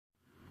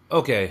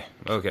Okay.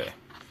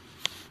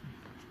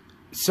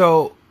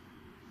 So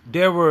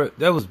there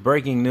was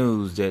breaking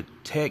news that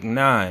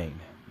Tech-9,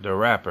 the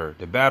rapper,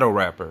 the battle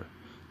rapper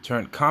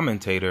turned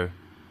commentator,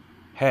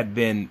 had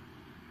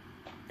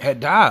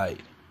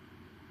died.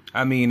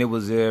 I mean, it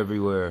was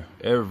everywhere,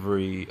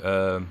 every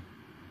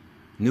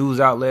news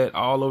outlet,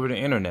 all over the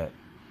internet.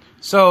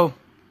 So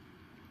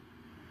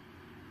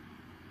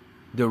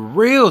the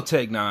real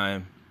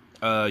Tech-9,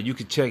 you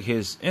could check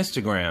his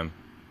Instagram,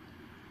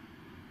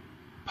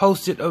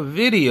 posted a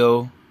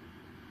video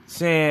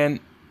saying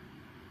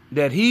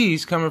that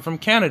he's coming from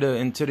Canada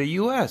into the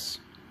U.S.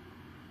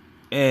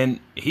 And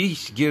he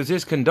gives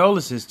his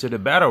condolences to the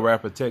battle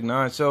rapper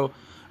Tech-9. So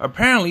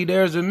apparently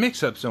there's a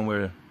mix-up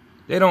somewhere.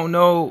 They don't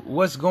know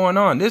what's going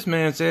on. This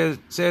man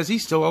says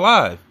he's still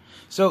alive.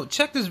 So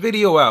check this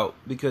video out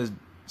because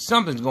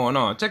something's going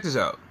on. Check this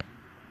out.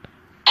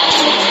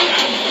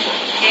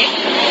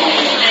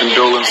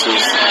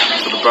 Condolences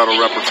to the battle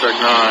rapper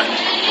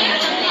Tech-9.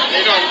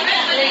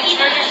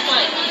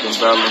 Been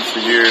battling for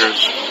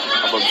years.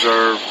 I've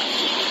observed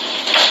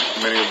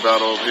many a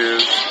battle of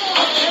his.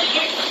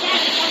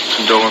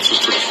 Condolences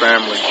to the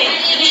family.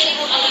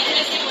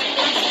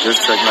 This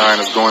Tech-9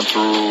 is going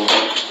through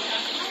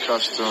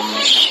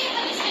customs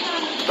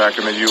back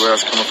in the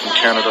U.S., coming from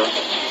Canada,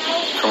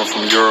 coming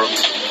from Europe.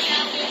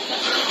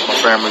 My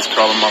family's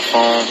calling my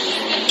phone,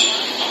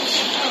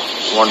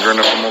 wondering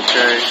if I'm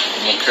okay.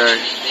 I'm okay.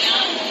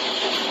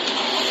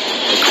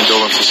 The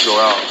condolences go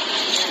out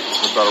to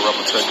the battle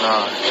rapper Tech-9.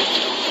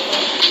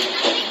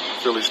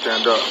 Philly,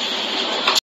 stand up.